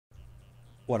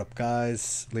What up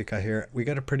guys, Lika here. We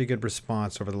got a pretty good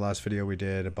response over the last video we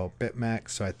did about BitMEX,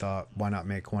 so I thought why not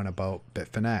make one about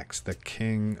Bitfinex, the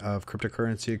king of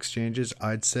cryptocurrency exchanges,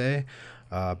 I'd say.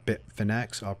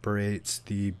 Bitfinex operates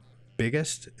the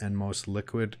biggest and most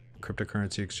liquid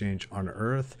cryptocurrency exchange on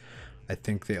earth. I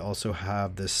think they also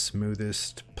have the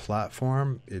smoothest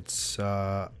platform. It's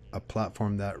a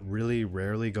platform that really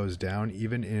rarely goes down,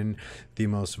 even in the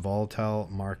most volatile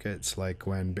markets, like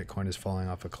when Bitcoin is falling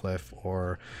off a cliff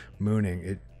or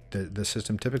mooning. The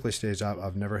system typically stays up.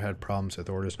 I've never had problems with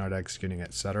orders not executing,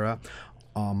 etc.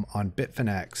 On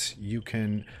Bitfinex, you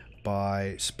can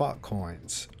buy spot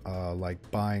coins,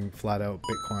 like buying flat out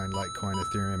Bitcoin, Litecoin,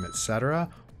 Ethereum, etc.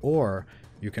 Or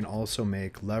you can also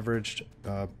make leveraged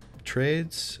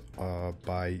trades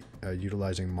by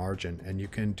utilizing margin, and you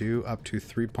can do up to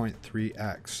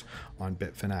 3.3x on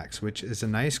Bitfinex, which is a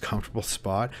nice comfortable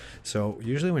spot. So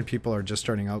usually when people are just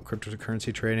starting out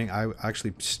cryptocurrency trading, I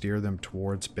actually steer them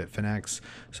towards Bitfinex.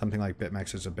 Something like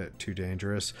BitMEX is a bit too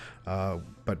dangerous,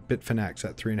 but Bitfinex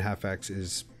at 3.5x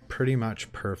is pretty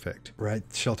much perfect. Right,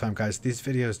 chill time guys, these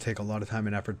videos take a lot of time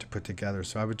and effort to put together,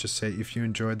 so I would just say if you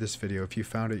enjoyed this video, if you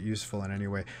found it useful in any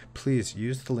way, please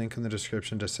use the link in the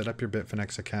description to set up your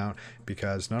Bitfinex account,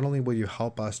 because not only will you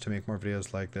help us to make more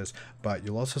videos like this, but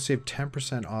you'll also save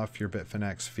 10% off your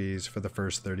Bitfinex fees for the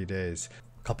first 30 days.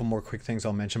 A couple more quick things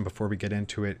I'll mention before we get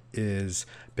into it is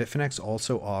Bitfinex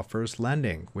also offers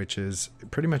lending, which is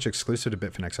pretty much exclusive to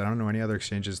Bitfinex. I don't know any other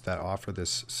exchanges that offer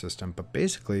this system, but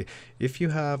basically if you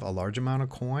have a large amount of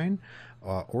coin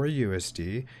or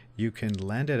USD, you can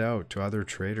lend it out to other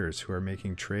traders who are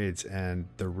making trades, and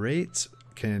the rates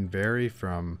can vary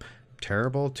from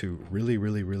terrible to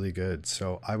really good.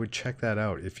 So I would check that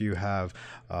out if you have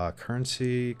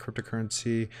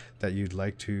cryptocurrency that you'd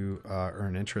like to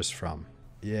earn interest from.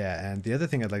 Yeah, and the other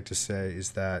thing I'd like to say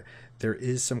is that there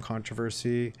is some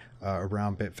controversy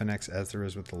around Bitfinex, as there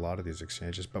is with a lot of these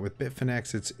exchanges. But with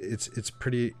Bitfinex, it's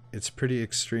pretty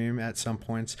extreme at some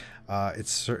points.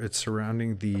 It's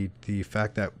surrounding the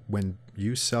fact that when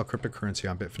you sell cryptocurrency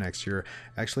on Bitfinex, you're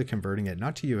actually converting it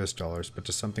not to US dollars, but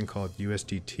to something called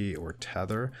USDT or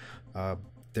Tether.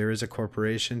 There is a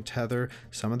corporation, Tether.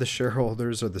 Some of the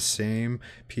shareholders are the same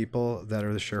people that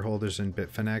are the shareholders in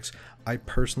Bitfinex. I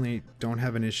personally don't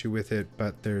have an issue with it,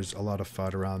 but there's a lot of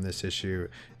FUD around this issue.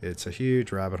 It's a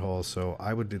huge rabbit hole, so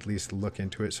I would at least look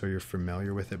into it so you're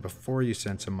familiar with it before you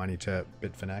send some money to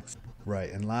Bitfinex. Right,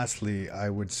 and lastly, I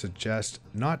would suggest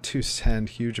not to send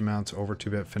huge amounts over to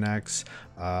Bitfinex.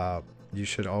 You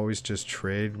should always just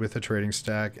trade with a trading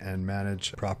stack and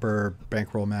manage proper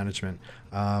bankroll management.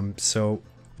 So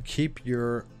keep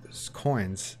your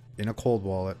coins in a cold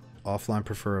wallet, offline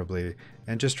preferably,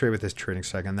 and just trade with this trading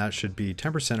stack, and that should be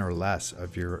 10% or less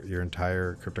of your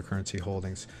entire cryptocurrency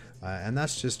holdings. And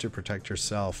that's just to protect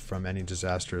yourself from any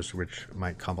disasters which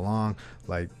might come along,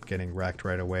 like getting wrecked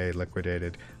right away,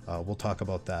 liquidated. We'll talk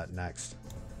about that next.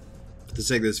 For the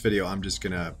sake of this video, I'm just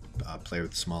gonna play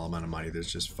with a small amount of money.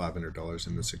 There's just $500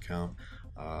 in this account.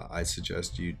 I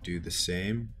suggest you do the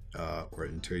same or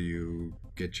until you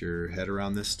get your head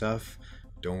around this stuff.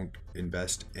 Don't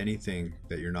invest anything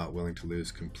that you're not willing to lose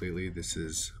completely. This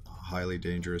is highly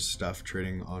dangerous stuff,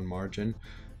 trading on margin,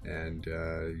 and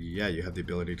yeah, you have the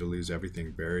ability to lose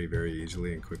everything very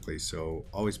easily and quickly. So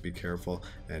always be careful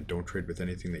and don't trade with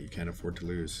anything that you can't afford to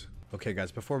lose. Okay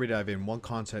guys, before we dive in, one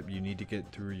concept you need to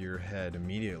get through your head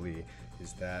immediately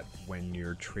is that when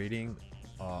you're trading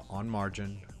on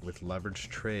margin with leveraged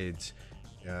trades,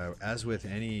 as with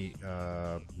any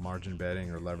margin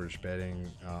betting or leverage betting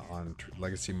on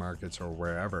legacy markets or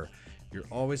wherever, you're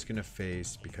always going to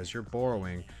face, because you're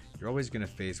borrowing, you're always going to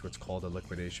face what's called a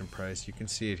liquidation price. You can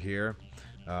see it here.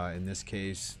 In this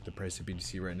case, the price of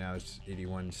BTC right now is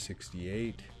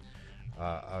 81.68.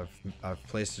 I've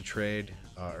placed a trade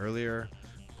earlier,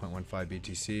 0.15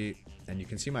 BTC, and you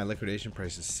can see my liquidation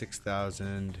price is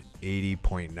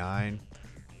 6,080.9.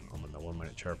 I'm on the 1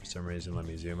 minute chart for some reason. Let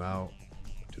me zoom out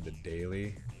to the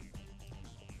daily,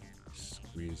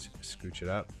 scooch it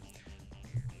up,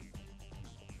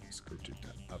 scooch it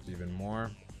up even more.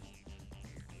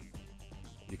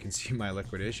 You can see my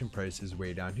liquidation price is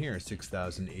way down here,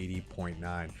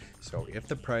 6,080.9. So if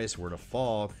the price were to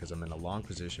fall, because I'm in a long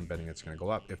position betting it's going to go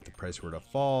up, if the price were to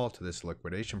fall to this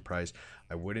liquidation price,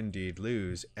 I would indeed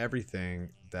lose everything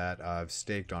that I've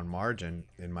staked on margin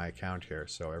in my account here.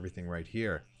 So everything right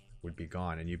here would be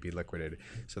gone and you'd be liquidated.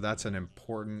 So that's an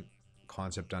important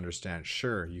concept to understand.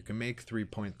 Sure, you can make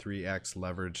 3.3x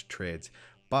leveraged trades,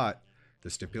 but the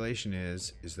stipulation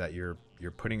is that you're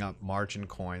putting up margin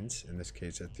coins, in this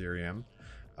case Ethereum,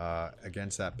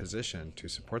 against that position to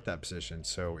support that position.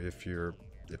 So if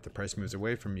if the price moves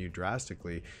away from you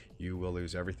drastically, you will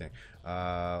lose everything.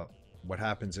 What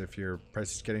happens if your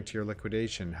price is getting to your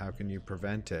liquidation? How can you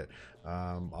prevent it?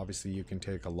 Obviously you can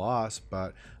take a loss,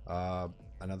 but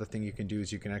another thing you can do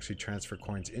is you can actually transfer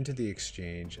coins into the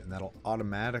exchange, and that'll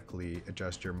automatically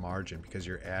adjust your margin, because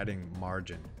you're adding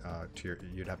margin to your,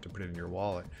 you'd have to put it in your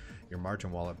wallet, your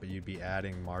margin wallet, but you'd be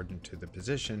adding margin to the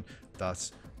position,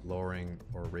 thus lowering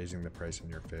or raising the price in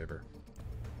your favor.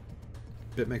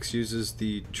 BitMEX uses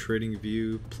the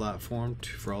TradingView platform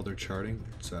for all their charting.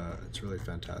 It's really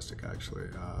fantastic, actually.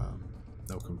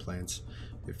 No complaints.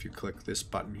 If you click this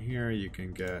button here, you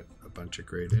can get a bunch of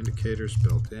great indicators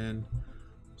built in.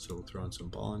 So we'll throw in some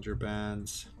Bollinger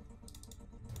Bands.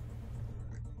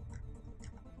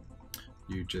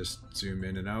 You just zoom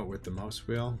in and out with the mouse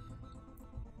wheel.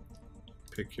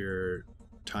 Pick your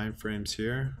time frames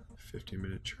here,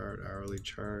 15-minute chart, hourly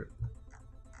chart.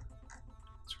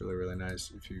 It's really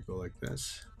nice. If you go like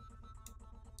this,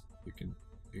 you can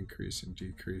increase and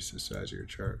decrease the size of your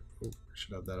chart. Oh,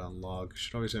 should have that on log. You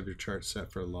should always have your chart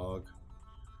set for log.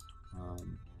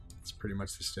 It's pretty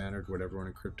much the standard what everyone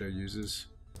in crypto uses.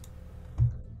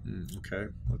 Okay,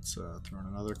 let's throw in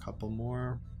another couple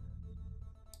more.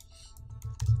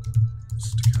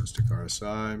 Stochastic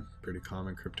RSI, pretty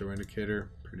common crypto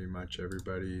indicator. Pretty much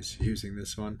everybody's using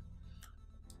this one.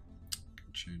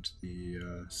 Change the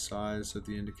size of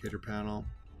the indicator panel.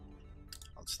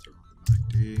 Let's throw in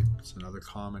the MACD. It's another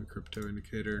common crypto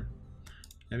indicator.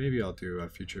 And maybe I'll do a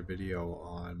future video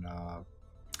on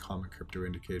common crypto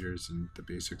indicators and the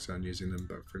basics on using them.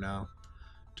 But for now,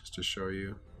 just to show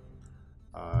you,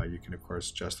 you can of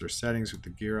course adjust their settings with the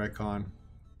gear icon.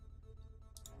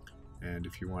 And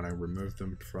if you want to remove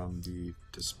them from the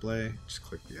display, just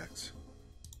click the X.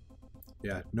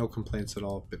 Yeah, no complaints at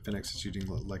all. Bitfinex is using,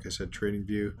 like I said,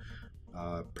 TradingView,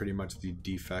 pretty much the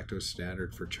de facto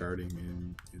standard for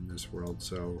charting in this world.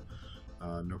 So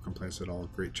no complaints at all.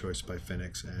 Great choice by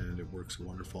Finex, and it works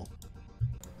wonderful.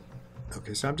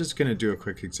 Okay, so I'm just going to do a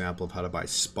quick example of how to buy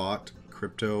spot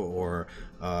crypto, or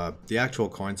the actual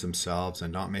coins themselves,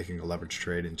 and not making a leverage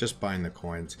trade and just buying the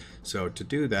coins. So to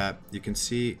do that, you can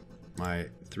see my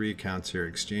 3 accounts here: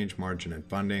 exchange, margin, and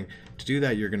funding. To do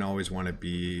that, you're going to always want to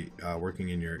be working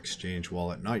in your exchange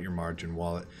wallet, not your margin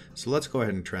wallet. So let's go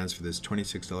ahead and transfer this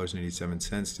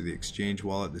 $26.87 to the exchange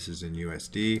wallet. This is in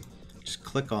USD. Just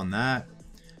click on that,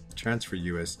 transfer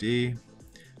USD,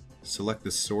 select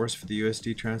the source for the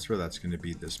USD transfer. That's going to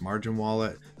be this margin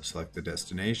wallet. Select the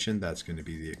destination. That's going to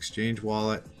be the exchange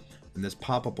wallet. And this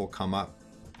pop-up will come up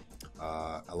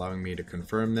allowing me to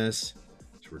confirm this.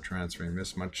 We're transferring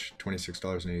this much,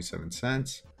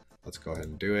 $26.87. Let's go ahead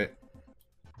and do it.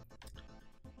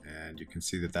 And you can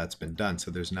see that that's been done.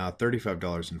 So there's now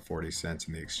 $35.40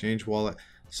 in the exchange wallet.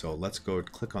 So let's go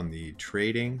click on the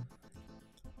trading.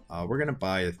 We're going to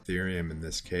buy Ethereum in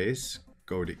this case.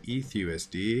 Go to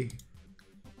ETHUSD.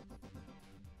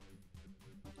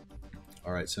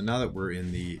 All right, so now that we're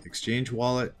in the exchange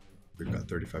wallet, we've got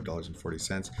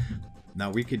 $35.40.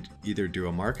 Now we could either do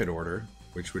a market order,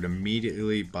 which would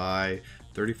immediately buy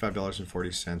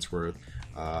 $35.40 worth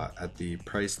at the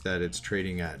price that it's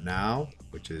trading at now,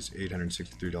 which is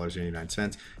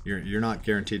 $863.89. You're not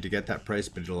guaranteed to get that price,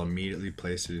 but it'll immediately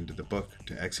place it into the book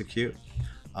to execute.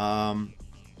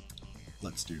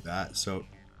 Let's do that. So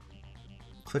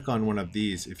click on one of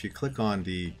these. If you click on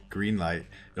the green light,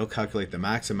 it'll calculate the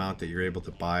max amount that you're able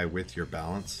to buy with your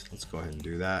balance. Let's go ahead and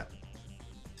do that.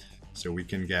 So we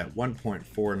can get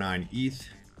 1.49 ETH.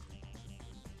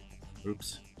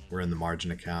 Oops, we're in the margin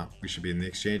account. We should be in the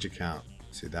exchange account.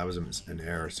 See, that was an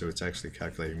error, so it's actually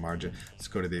calculating margin. Let's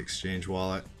go to the exchange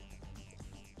wallet.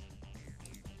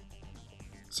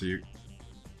 So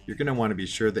you're going to want to be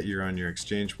sure that you're on your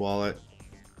exchange wallet.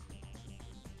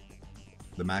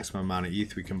 The maximum amount of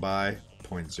ETH we can buy,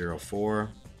 0.04.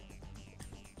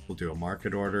 We'll do a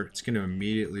market order. It's going to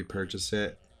immediately purchase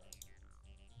it.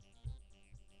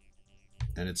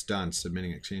 And it's done.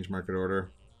 Submitting exchange market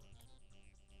order.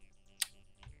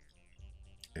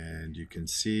 And you can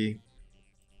see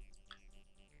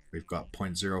we've got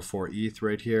 0.04 ETH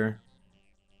right here.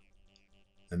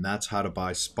 And that's how to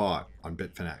buy spot on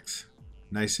Bitfinex.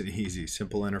 Nice and easy,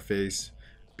 simple interface,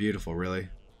 beautiful, really.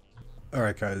 All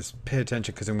right, guys, pay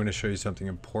attention because I'm going to show you something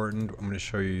important. I'm going to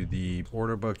show you the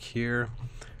order book here.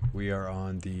 We are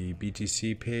on the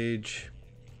BTC page.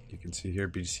 You can see here,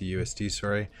 BTC USD,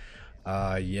 sorry.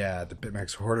 Yeah, the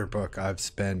BitMEX order book. I've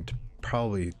spent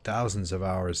probably thousands of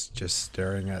hours just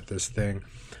staring at this thing.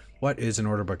 What is an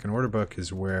order book? An order book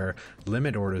is where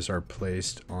limit orders are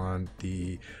placed on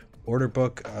the order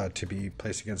book to be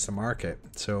placed against the market.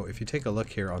 So if you take a look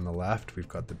here on the left, we've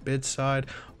got the bid side.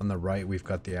 On the right, we've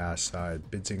got the ask side.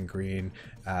 Bids in green,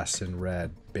 asks in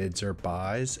red. Bids are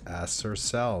buys, asks are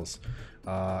sells.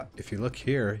 If you look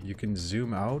here, you can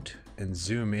zoom out and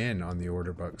zoom in on the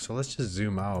order book. So let's just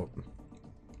zoom out.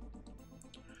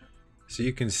 So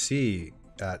you can see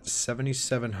at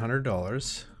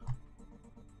 $7,700,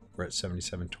 we're at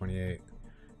 $7,728.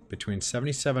 Between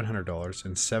 $7,700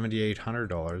 and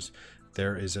 $7,800,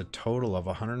 there is a total of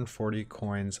 140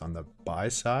 coins on the buy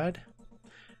side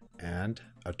and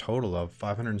a total of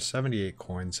 578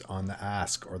 coins on the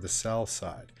ask or the sell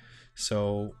side.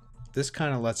 So this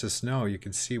kind of lets us know, you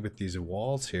can see with these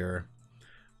walls here,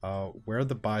 where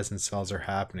the buys and sells are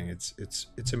happening. It's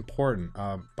important.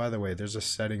 By the way, there's a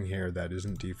setting here that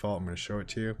isn't default. I'm going to show it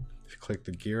to you. If you click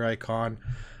the gear icon,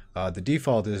 the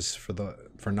default is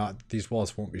for not, these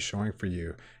walls won't be showing for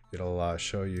you. It'll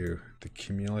show you the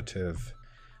cumulative,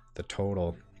 the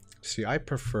total. See, I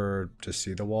prefer to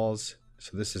see the walls,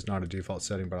 so this is not a default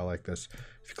setting, but I like this.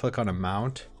 If you click on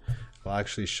amount, it'll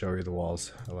actually show you the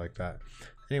walls. I like that.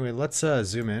 Anyway, let's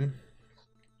zoom in.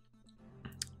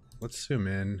 Let's zoom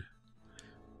in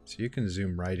so you can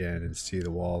zoom right in and see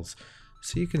the walls.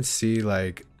 So you can see,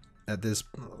 like, at this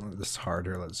is hard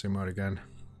here. Let's zoom out again.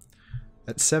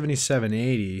 At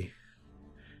 77.80,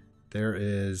 there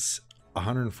is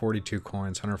 142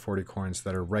 coins, 140 coins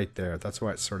that are right there. That's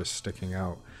why it's sort of sticking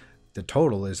out. The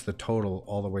total is the total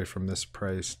all the way from this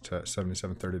price to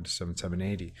 77.30 to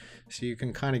 77.80. So you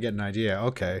can kind of get an idea.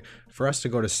 Okay, for us to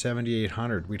go to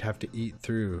 7,800, we'd have to eat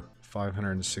through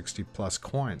 560 plus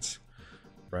coins,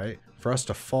 right? For us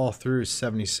to fall through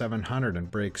 7,700 and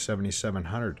break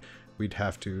 7,700, we'd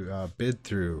have to bid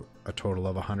through a total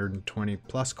of 120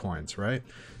 plus coins, right?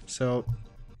 So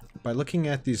by looking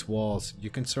at these walls, you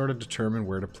can sort of determine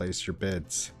where to place your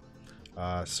bids.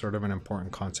 Sort of an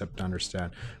important concept to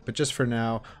understand. But just for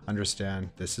now, understand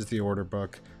this is the order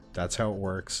book. That's how it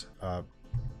works.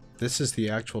 This is the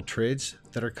actual trades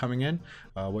that are coming in.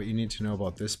 What you need to know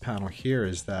about this panel here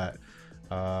is that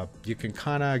you can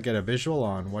kind of get a visual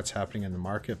on what's happening in the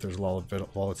market. If there's a lot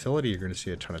of volatility, you're going to see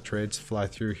a ton of trades fly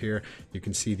through here. You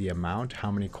can see the amount,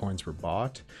 how many coins were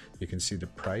bought. You can see the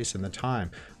price and the time.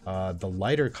 The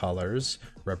lighter colors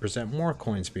represent more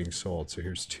coins being sold. So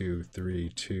here's 2, 3,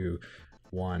 2,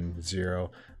 1,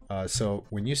 0. So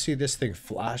when you see this thing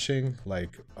flashing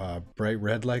like bright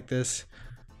red like this,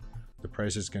 the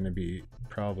price is going to be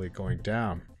probably going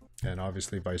down, and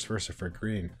obviously vice versa for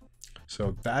green.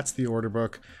 So that's the order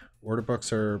book. Order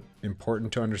books are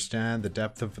important to understand. The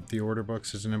depth of the order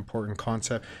books is an important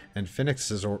concept, and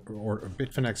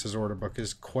Bitfinex's order book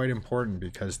is quite important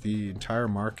because the entire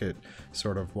market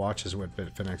sort of watches what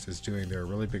Bitfinex is doing. They're a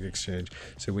really big exchange.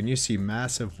 So when you see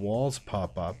massive walls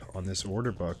pop up on this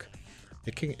order book,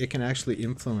 it can actually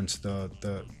influence the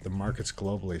markets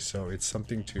globally. So it's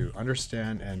something to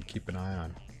understand and keep an eye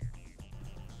on.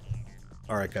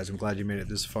 Alright guys, I'm glad you made it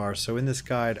this far. So in this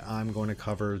guide, I'm going to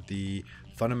cover the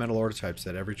fundamental order types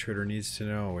that every trader needs to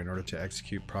know in order to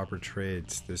execute proper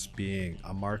trades, this being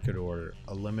a market order,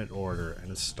 a limit order,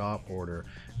 and a stop order.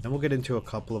 Then we'll get into a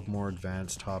couple of more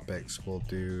advanced topics. We'll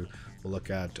look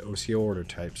at OCO order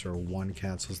types, or one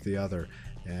cancels the other,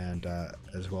 and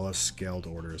as well as scaled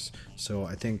orders. So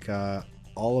I think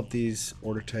all of these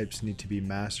order types need to be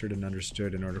mastered and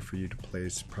understood in order for you to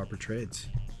place proper trades.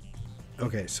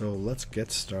 Okay, so let's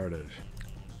get started.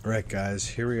 Alright guys,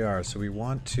 here we are. So we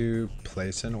want to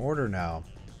place an order now.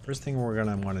 First thing we're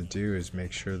going to want to do is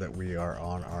make sure that we are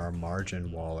on our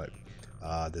margin wallet.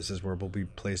 This is where we'll be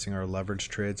placing our leverage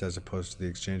trades as opposed to the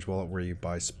exchange wallet where you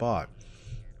buy spot.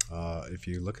 If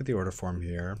you look at the order form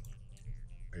here,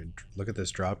 and look at this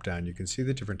drop down, you can see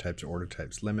the different types of order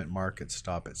types: limit, market,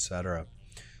 stop, etc.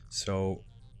 So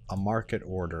a market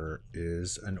order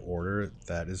is an order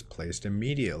that is placed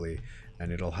immediately,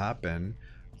 and it'll happen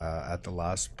at the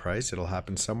last price. It'll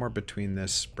happen somewhere between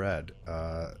this spread,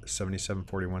 77.41,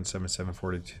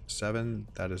 77.47.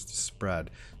 That is the spread.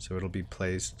 So it'll be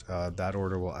placed, that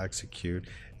order will execute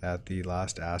at the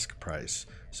last ask price.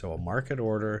 So a market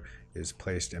order is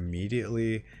placed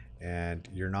immediately, and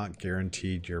you're not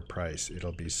guaranteed your price.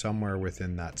 It'll be somewhere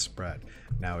within that spread.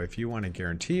 Now, if you want to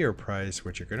guarantee your price,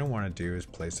 what you're going to want to do is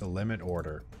place a limit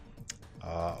order.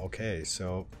 Okay,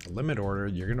 so a limit order,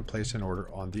 you're going to place an order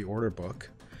on the order book,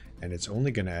 and it's only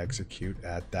going to execute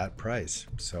at that price.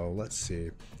 So let's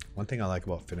see. One thing I like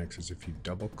about Bitfinex is if you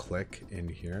double click in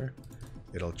here,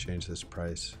 it'll change this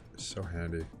price. It's so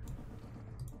handy.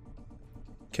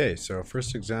 Okay, so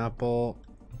first example,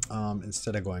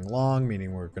 instead of going long,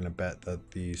 meaning we're going to bet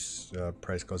that the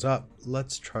price goes up,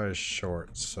 let's try a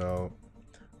short. So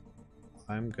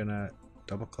I'm gonna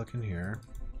double click in here.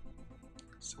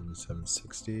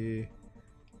 7760.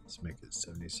 Let's make it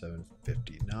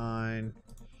 7759.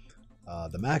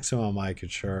 The maximum I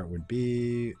could short would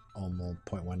be almost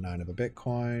 0.19 of a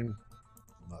Bitcoin.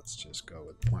 Let's just go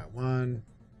with 0.1.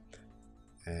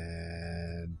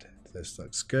 And this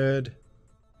looks good.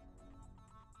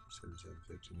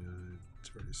 7759. It's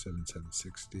already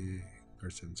 7760 or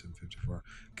 7754.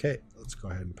 Okay, let's go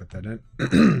ahead and put that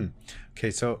in.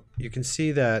 Okay, so you can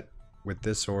see that with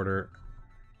this order,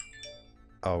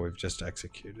 oh, we've just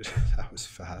executed. That was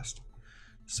fast.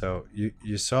 So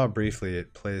you saw briefly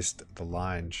it placed the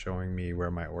line showing me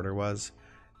where my order was,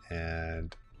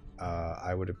 and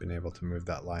I would have been able to move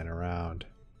that line around.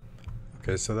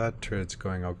 Okay, so that trade's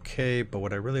going okay, but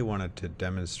what I really wanted to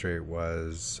demonstrate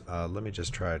was, let me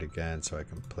just try it again so I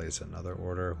can place another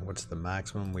order. What's the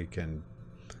maximum we can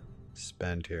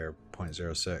spend here?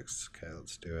 0.06. Okay,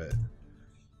 let's do it.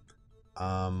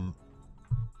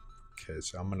 Okay,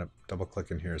 so I'm gonna double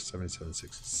click in here,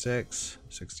 7766,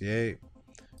 68,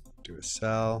 do a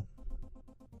sell.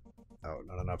 Oh,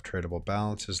 not enough tradable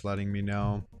balance is letting me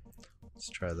know. Let's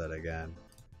try that again.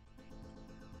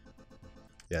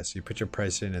 Yeah, so you put your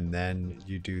price in and then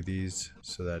you do these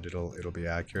so that it'll be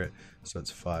accurate. So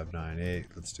it's 598.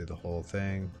 Let's do the whole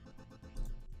thing.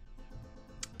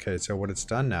 Okay, so what it's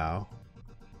done now,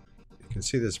 you can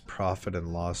see this profit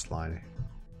and loss line.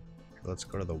 Let's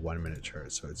go to the 1 minute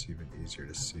chart so it's even easier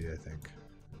to see, I think.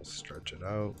 We'll stretch it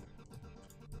out.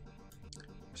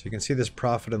 So you can see this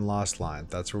profit and loss line.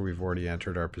 That's where we've already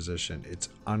entered our position. It's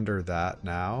under that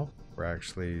now. We're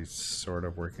actually sort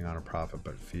of working on a profit,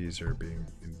 but fees are being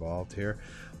involved here.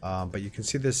 But you can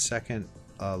see this second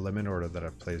limit order that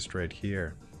I've placed right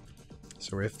here.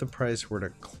 So if the price were to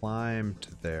climb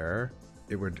to there,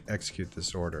 it would execute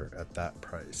this order at that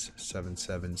price,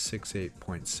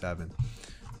 7768.7.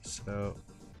 So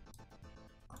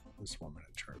this 1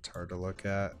 minute chart's hard to look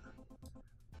at,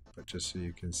 but just so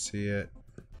you can see it.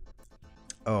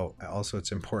 Oh, also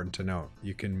it's important to note,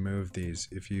 you can move these.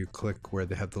 If you click where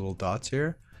they have the little dots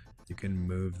here, you can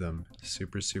move them.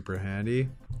 Super handy.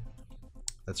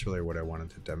 That's really what I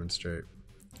wanted to demonstrate.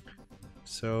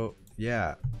 So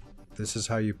yeah, this is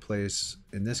how you place,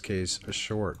 in this case, a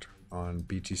short on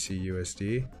BTC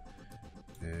USD.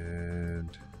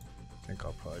 And I think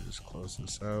I'll probably just close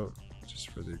this out just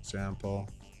for the example.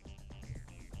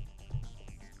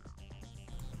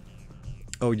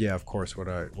 Oh yeah, of course, what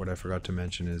I forgot to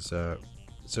mention is so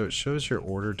it shows your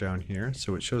order down here.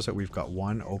 So it shows that we've got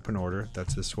one open order.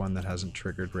 That's this one that hasn't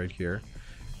triggered right here.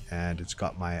 And it's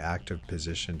got my active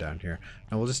position down here.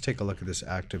 Now we'll just take a look at this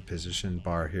active position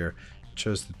bar here. It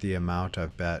shows that the amount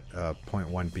I've bet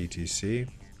 0.1 BTC.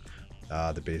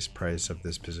 The base price of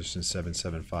this position is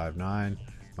 7759.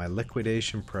 My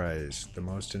liquidation price, the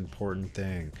most important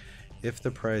thing. If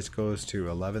the price goes to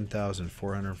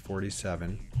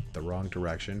 11,447, the wrong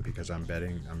direction, because I'm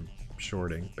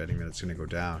shorting, betting that it's going to go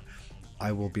down,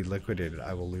 I will be liquidated.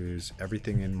 I will lose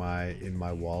everything in my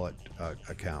wallet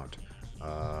account,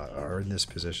 or in this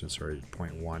position, sorry,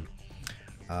 0.1.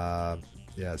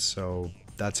 Yeah, so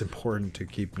that's important to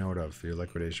keep note of. Your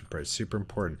liquidation price, super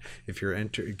important. If you're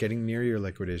getting near your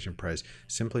liquidation price,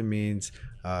 simply means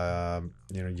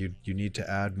you need to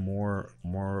add more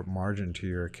margin to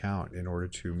your account in order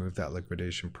to move that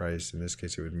liquidation price. In this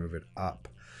case, it would move it up.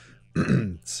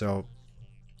 So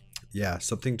yeah,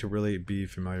 something to really be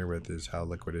familiar with is how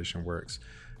liquidation works.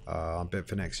 On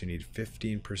Bitfinex, you need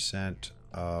 15%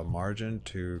 margin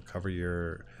to cover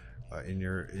your in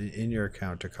your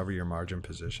account to cover your margin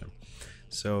position.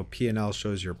 So P&L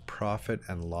shows your profit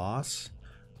and loss.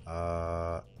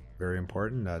 Very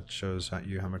important. That shows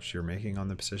you how much you're making on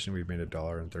the position. We've made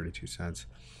 $1.32,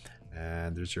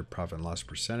 and there's your profit and loss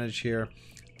percentage here.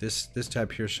 This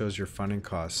tab here shows your funding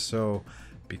costs. So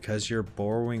because you're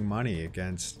borrowing money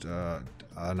against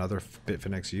another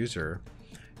Bitfinex user,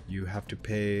 you have to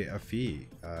pay a fee,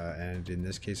 and in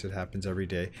this case it happens every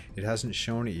day. It hasn't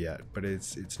shown it yet, but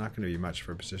it's not going to be much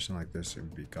for a position like this. It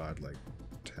would be like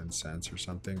 10 cents or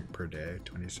something per day,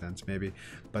 20 cents maybe.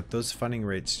 But those funding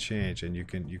rates change, and you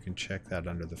can check that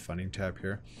under the funding tab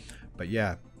here. But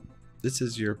yeah, this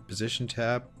is your position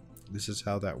tab. This is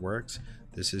how that works.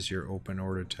 This is your open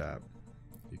order tab.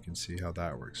 You can see how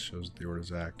that works. Shows that the order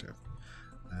is active,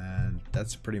 and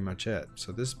that's pretty much it.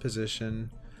 So this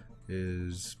position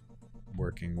is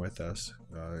working with us.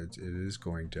 It is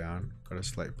going down, got a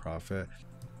slight profit.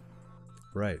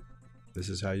 Right, this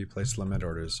is how you place limit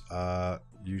orders.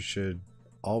 You should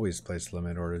always place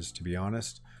limit orders, to be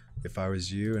honest. If I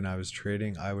was you and I was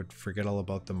trading, I would forget all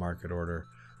about the market order.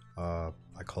 I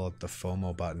call it the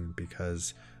FOMO button,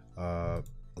 because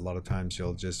a lot of times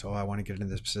you'll just, oh, I want to get in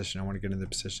this position, I want to get in the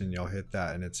position, you'll hit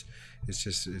that, and it's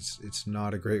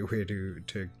not a great way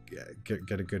to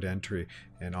get a good entry.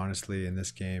 And honestly, in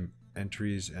this game,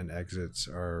 entries and exits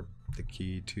are the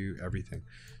key to everything.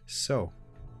 So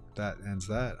that ends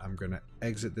that. I'm going to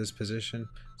exit this position.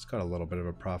 It's got a little bit of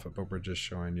a profit, but we're just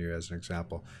showing you as an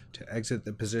example. To exit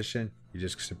the position, you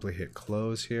just simply hit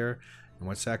close here. And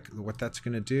what that's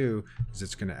going to do is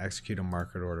it's going to execute a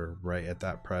market order right at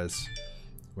that price,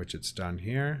 which it's done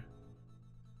here.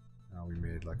 Now we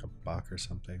made like $1 or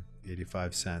something,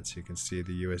 85 cents. You can see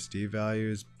the USD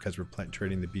values because we're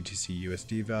trading the BTC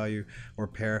USD value or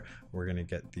pair. We're going to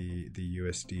get the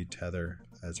USD tether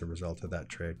as a result of that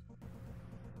trade.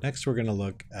 Next, we're going to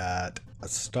look at a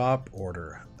stop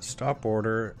order. A stop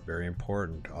order, very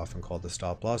important, often called the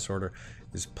stop loss order,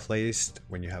 is placed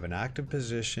when you have an active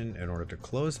position in order to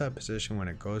close that position when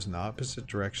it goes in the opposite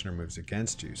direction or moves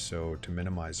against you, so to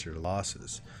minimize your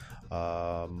losses.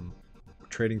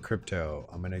 Trading crypto,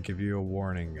 I'm going to give you a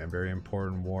warning, a very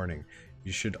important warning.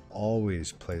 You should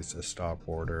always place a stop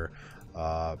order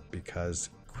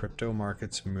because crypto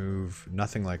markets move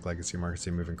nothing like legacy markets.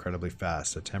 They move incredibly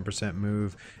fast. A 10%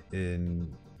 move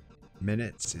in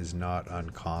minutes is not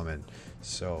uncommon.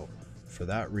 So for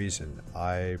that reason,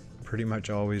 I pretty much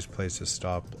always place a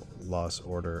stop loss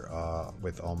order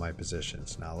with all my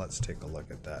positions. Now let's take a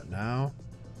look at that now.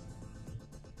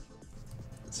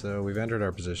 So we've entered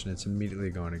our position. It's immediately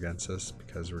going against us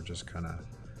because we're just kind of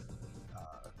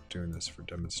doing this for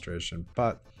demonstration.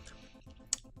 But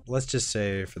let's just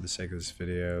say, for the sake of this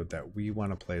video, that we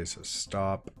want to place a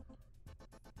stop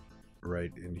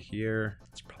right in here.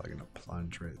 It's probably going to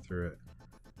plunge right through it.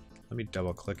 Let me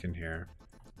double click in here.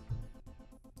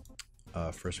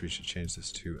 First, we should change this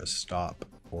to a stop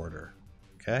order.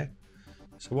 Okay.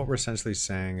 So what we're essentially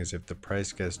saying is if the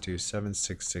price gets to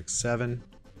 7667,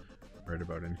 right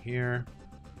about in here,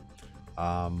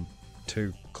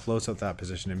 to close out that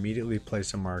position, immediately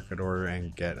place a market order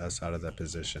and get us out of that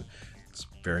position. It's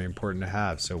very important to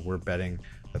have. So we're betting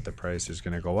that the price is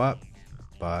going to go up,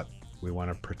 but we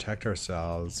want to protect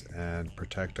ourselves and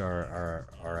protect our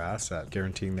asset,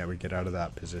 guaranteeing that we get out of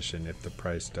that position if the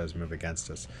price does move against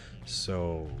us.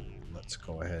 So let's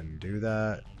go ahead and do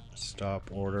that. Stop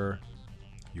order.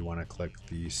 You want to click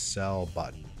the sell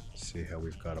button. See how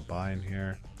we've got a buy in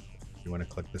here. You want to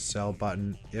click the sell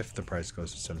button if the price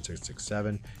goes to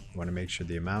 7667. You want to make sure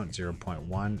the amount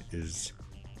 0.1 is...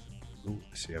 Ooh,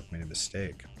 see, I've made a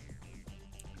mistake.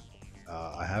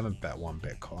 I haven't bet 1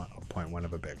 Bitcoin, 0.1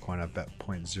 of a Bitcoin. I've bet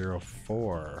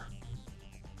 0.04.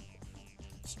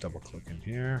 Let's double click in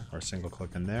here or single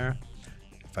click in there.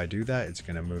 If I do that, it's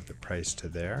going to move the price to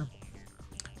there.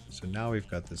 So now we've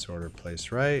got this order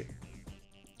placed right.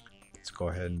 Let's go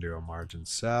ahead and do a margin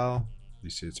sell. You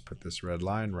see it's put this red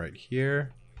line right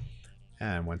here.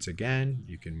 And once again,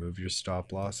 you can move your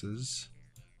stop losses,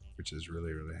 which is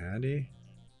really, really handy,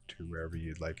 to wherever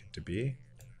you'd like it to be.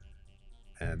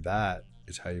 And that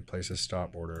is how you place a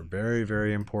stop order. Very,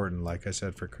 very important. Like I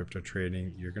said, for crypto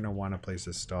trading, you're going to want to place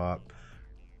a stop.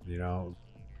 You know,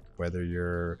 whether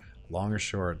you're long or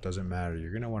short, doesn't matter. You're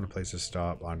going to want to place a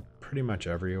stop on pretty much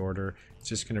every order. It's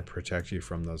just going to protect you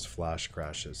from those flash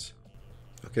crashes.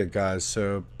 Okay guys,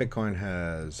 so Bitcoin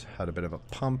has had a bit of a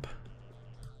pump.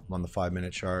 I'm on the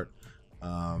 5-minute chart,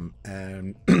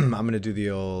 and I'm going to do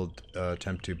the old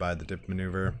attempt to buy the dip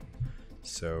maneuver.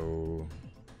 So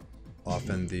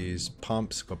often these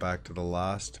pumps go back to the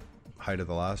last height of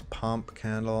the last pump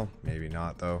candle. Maybe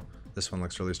not though. This one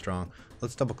looks really strong.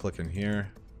 Let's double click in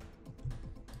here.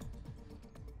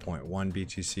 0.1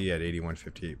 BTC at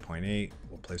 8158.8.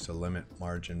 We'll place a limit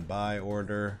margin buy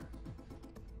order.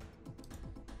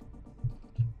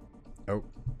 Oh,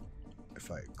 if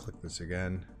I click this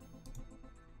again.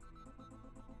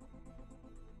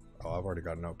 Oh, I've already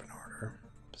got an open order.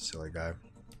 Silly guy.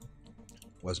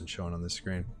 Wasn't showing on the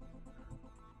screen.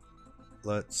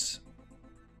 Let's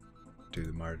do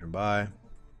the margin buy.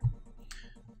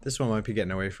 This one might be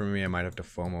getting away from me. I might have to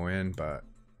FOMO in, but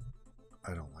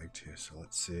I don't like to. So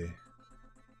let's see.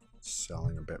 It's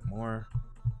selling a bit more.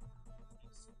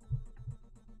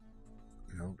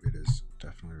 No, it is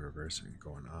definitely reversing,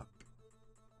 going up.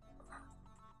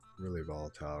 Really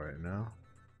volatile right now.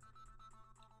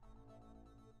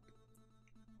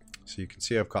 So you can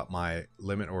see I've got my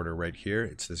limit order right here.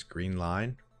 It's this green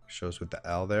line, shows with the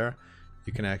L there.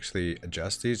 You can actually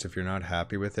adjust these if you're not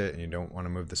happy with it and you don't want to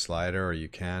move the slider, or you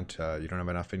can't, you don't have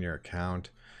enough in your account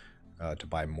to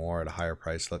buy more at a higher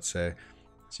price, let's say.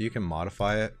 So you can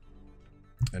modify it,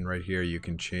 and right here you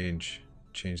can change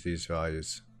these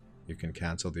values. You can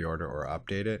cancel the order or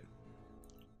update it.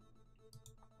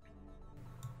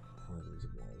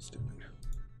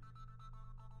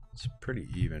 It's pretty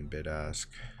even bid ask.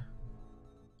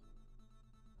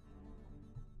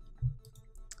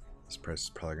 This price is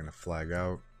probably going to flag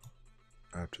out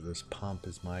after this pump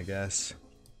is my guess.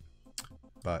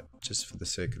 But just for the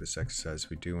sake of this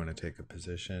exercise, we do want to take a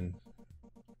position.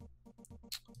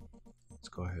 Let's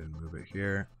go ahead and move it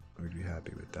here. We'd be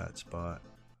happy with that spot.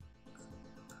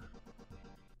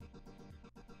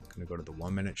 I'm going to go to the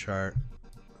 1 minute chart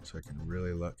so I can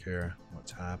really look here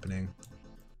what's happening.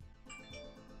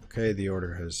 Okay, the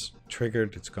order has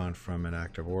triggered. It's gone from an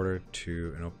active order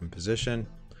to an open position.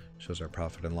 Shows our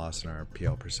profit and loss and our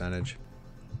PL percentage.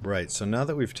 Right, so now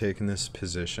that we've taken this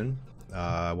position,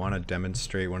 I want to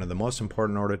demonstrate one of the most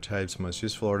important order types, most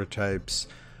useful order types.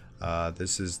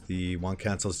 This is the one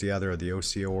cancels the other, or the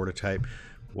OCO order type.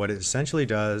 What it essentially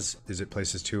does is it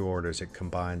places two orders. It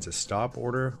combines a stop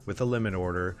order with a limit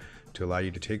order to allow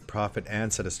you to take profit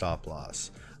and set a stop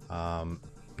loss.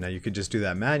 Now you could just do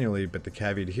that manually, but the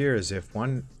caveat here is if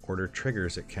one order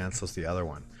triggers, it cancels the other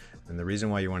one. And the reason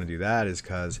why you want to do that is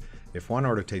because if one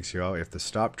order takes you out, if the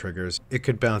stop triggers, it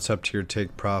could bounce up to your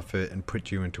take profit and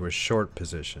put you into a short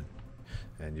position.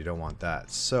 And you don't want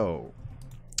that. So,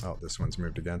 oh, this one's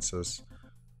moved against us.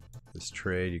 This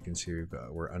trade, you can see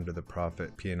we're under the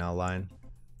profit P&L line.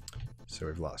 So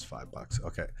we've lost $5.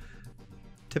 Okay.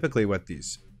 Typically what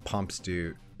these pumps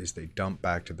do is they dump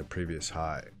back to the previous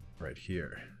high right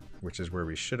here, which is where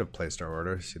we should have placed our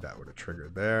order. See, that would have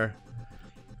triggered there.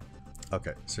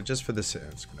 Okay, so just for this,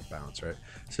 it's going to bounce, right?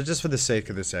 So just for the sake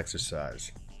of this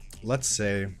exercise, let's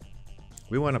say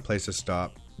we want to place a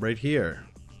stop right here,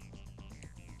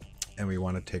 and we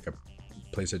want to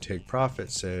place a take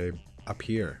profit, say up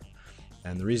here.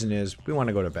 And the reason is we want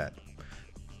to go to bed.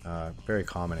 Very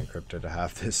common in crypto to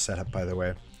have this set up, by the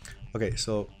way. Okay,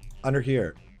 so under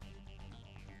here,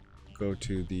 go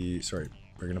to the, sorry,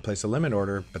 we're going to place a limit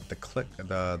order, but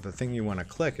the thing you want to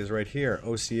click is right here,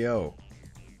 OCO.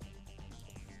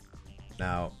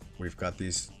 Now we've got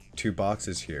these two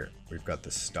boxes here. We've got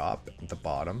the stop at the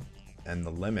bottom and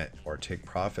the limit or take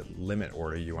profit limit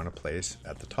order you want to place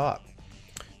at the top.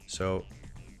 So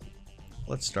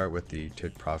let's start with the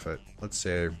take profit. Let's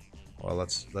say, well,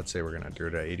 let's say we're going to do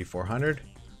it at 8,400.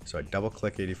 So I double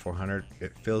click 8,400.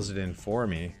 It fills it in for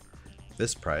me,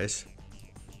 this price.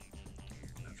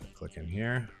 If I click in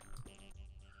here.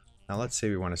 Now let's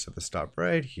say we want to set the stop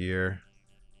right here,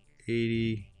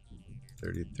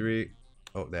 80.33.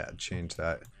 Oh, that changed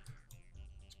that.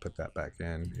 Let's put that back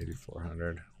in,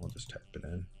 8,400. We'll just type it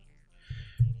in.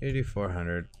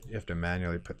 8,400. You have to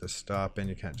manually put the stop in.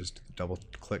 You can't just do the double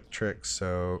click trick.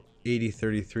 So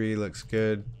 80.33 looks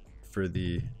good for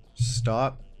the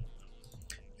stop.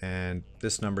 And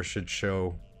this number should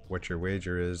show what your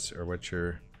wager is or what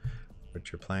you're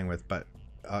playing with. But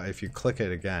if you click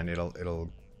it again, it'll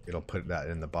put that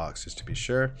in the box just to be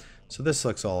sure. So this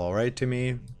looks all right to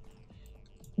me.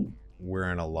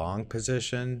 We're in a long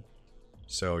position,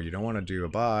 so you don't want to do a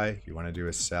buy, you want to do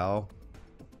a sell.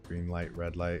 Green light,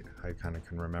 red light, I kind of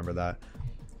can remember that.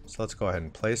 So let's go ahead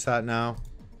and place that now.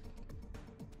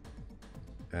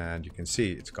 And you can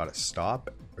see it's got a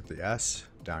stop with the S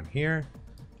down here.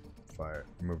 If I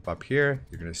move up here,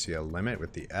 you're going to see a limit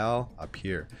with the L up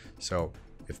here. So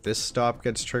if this stop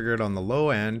gets triggered on the low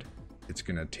end, it's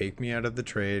going to take me out of the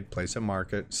trade, place a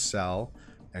market, sell,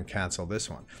 and cancel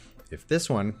this one. If this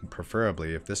one,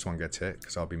 preferably if this one gets hit,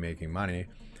 because I'll be making money,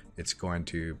 it's going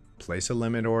to place a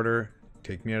limit order,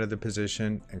 take me out of the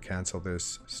position, and cancel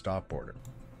this stop order.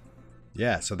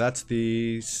 Yeah, so that's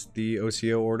the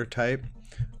OCO order type.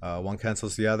 One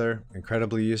cancels the other.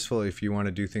 Incredibly useful if you want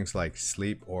to do things like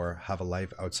sleep or have a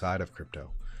life outside of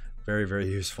crypto. Very, very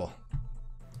useful.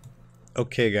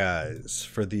 Okay guys,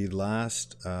 for the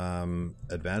last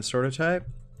advanced order type,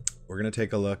 we're going to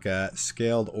take a look at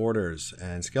scaled orders.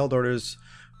 And scaled orders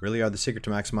really are the secret to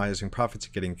maximizing profits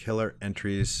and getting killer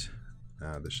entries,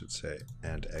 this should say,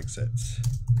 and exits.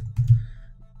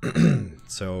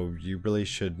 So you really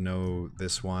should know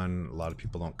this one. A lot of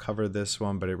people don't cover this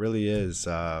one, but it really is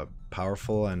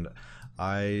powerful, and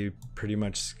I pretty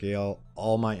much scale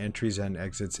all my entries and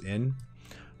exits in.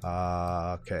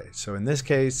 Okay, so in this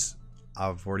case,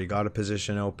 I've already got a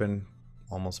position open,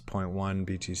 almost 0.1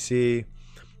 BTC.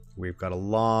 We've got a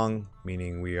long,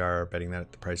 meaning we are betting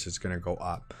that the price is going to go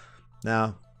up.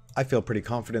 Now, I feel pretty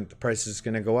confident the price is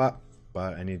going to go up,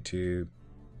 but I need to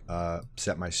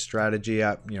set my strategy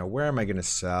up. You know, where am I going to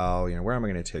sell? You know, where am I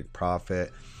going to take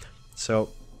profit? So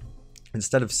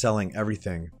instead of selling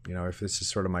everything, you know, if this is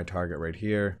sort of my target right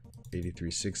here,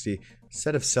 83.60,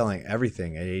 instead of selling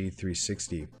everything at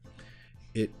 83.60,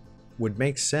 it would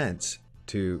make sense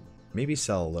to maybe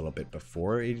sell a little bit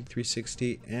before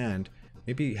 83.60 and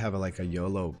maybe have like a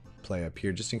YOLO play up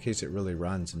here just in case it really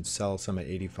runs, and sell some at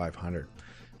 8,500.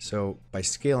 So by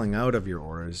scaling out of your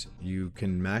orders, you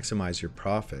can maximize your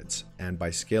profits, and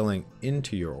by scaling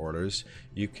into your orders,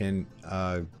 you can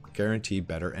guarantee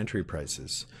better entry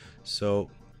prices. So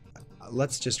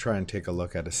let's just try and take a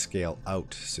look at a scale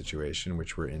out situation,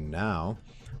 which we're in now,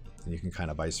 and you can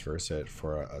kind of vice versa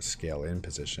for a scale in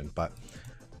position. But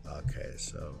okay,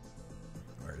 so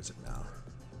where is it now?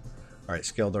 All right,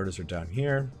 scaled orders are down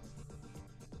here.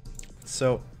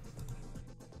 So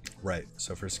right,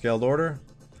 so for scaled order,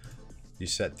 you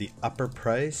set the upper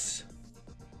price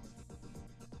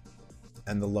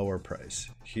and the lower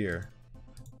price here.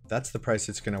 That's the price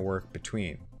it's going to work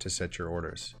between to set your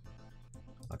orders.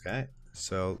 Okay,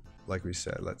 so like we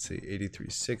said, let's see,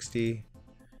 83.60.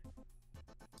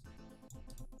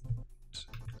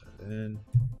 Then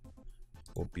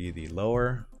will be the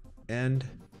lower end,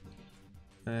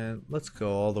 and let's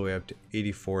go all the way up to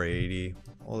 84.80.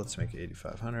 Well, let's make it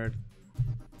 8,500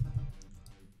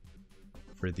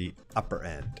 for the upper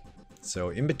end.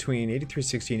 So in between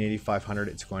 83.60 and 8,500,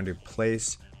 it's going to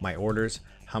place my orders.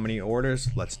 How many orders?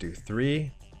 Let's do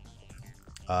 3.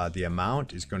 The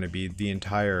amount is going to be the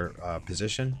entire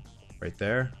position right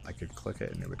there. I could click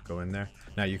it and it would go in there.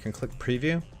 Now you can click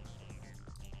preview.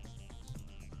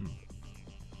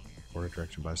 Order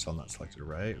direction buy sell not selected,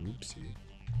 right? Oopsie.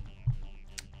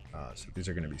 So these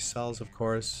are going to be sells, of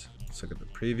course. Let's look at the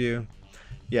preview.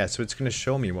 Yeah, so it's going to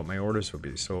show me what my orders will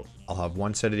be. So I'll have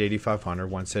one set at 8,500,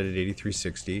 one set at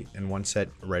 83.60, and one set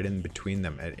right in between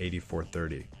them at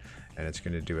 84.30. And it's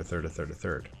going to do a third, a third, a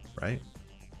third, right?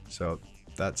 So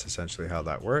that's essentially how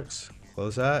that works.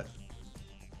 Close that.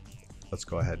 Let's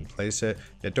go ahead and place it.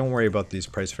 Yeah, don't worry about these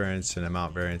price variance and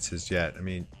amount variances yet. I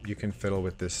mean, you can fiddle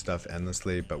with this stuff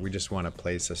endlessly, but we just want to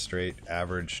place a straight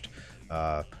averaged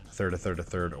third, a third, a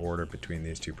third order between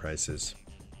these two prices.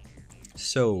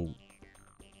 So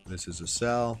this is a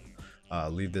sell.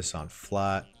 Leave this on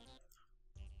flat.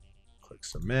 Click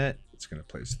submit. It's going to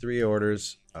place 3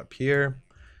 orders up here.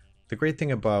 The great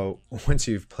thing about once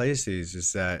you've placed these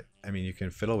is that, I mean, you can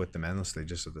fiddle with them endlessly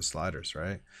just with the sliders,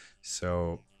 right?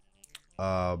 So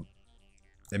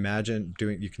imagine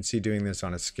you can see doing this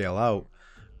on a scale out,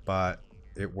 but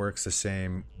it works the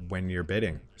same when you're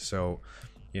bidding. So,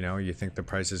 you know, you think the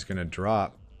price is going to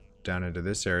drop down into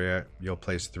this area, you'll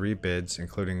place 3 bids,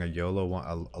 including a YOLO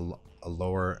one, a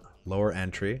lower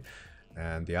entry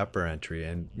and the upper entry,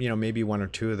 and you know, maybe 1 or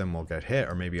 2 of them will get hit,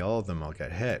 or maybe all of them will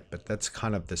get hit. But that's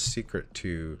kind of the secret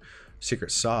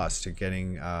sauce to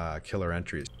getting killer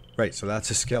entries. Right, so that's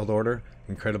a scaled order,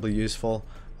 incredibly useful.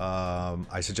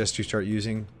 I suggest you start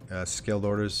using scaled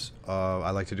orders. I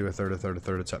like to do a third, a third, a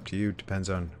third. It's up to you. Depends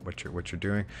on what you're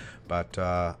doing. But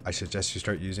I suggest you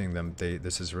start using them.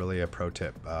 This is really a pro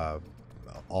tip.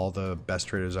 All the best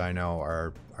traders I know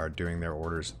are doing their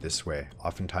orders this way.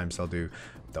 Oftentimes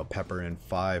they'll pepper in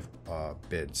 5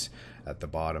 bids at the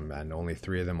bottom, and only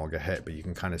 3 of them will get hit. But you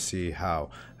can kind of see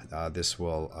how this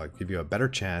will give you a better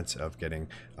chance of getting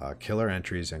killer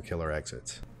entries and killer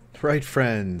exits. Right,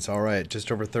 friends. All right,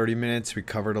 just over 30 minutes. We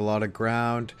covered a lot of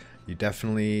ground. You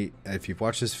definitely, if you've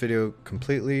watched this video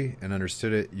completely and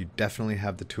understood it, you definitely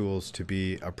have the tools to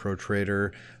be a pro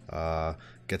trader,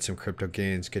 get some crypto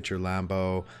gains, get your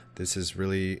Lambo. This is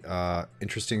really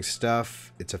interesting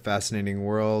stuff. It's a fascinating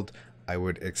world. I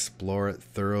would explore it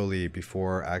thoroughly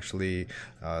before actually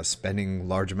spending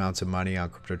large amounts of money on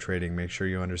crypto trading. Make sure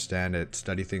you understand it.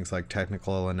 Study things like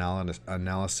technical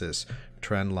analysis,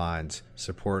 trend lines,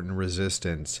 support and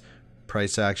resistance,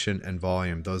 price action, and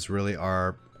volume. Those really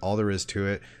are all there is to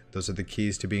it. Those are the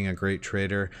keys to being a great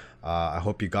trader. I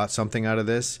hope you got something out of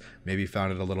this. Maybe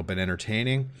found it a little bit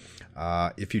entertaining.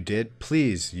 If you did,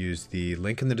 please use the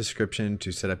link in the description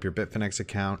to set up your Bitfinex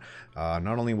account.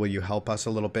 Not only will you help us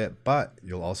a little bit, but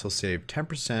you'll also save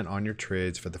 10% on your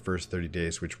trades for the first 30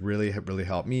 days, which really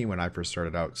helped me when I first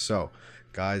started out. So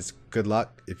guys, good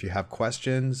luck. If you have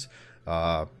questions,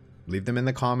 leave them in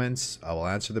the comments. I will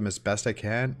answer them as best I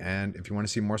can. And if you want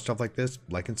to see more stuff like this,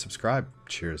 like and subscribe.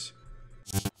 Cheers.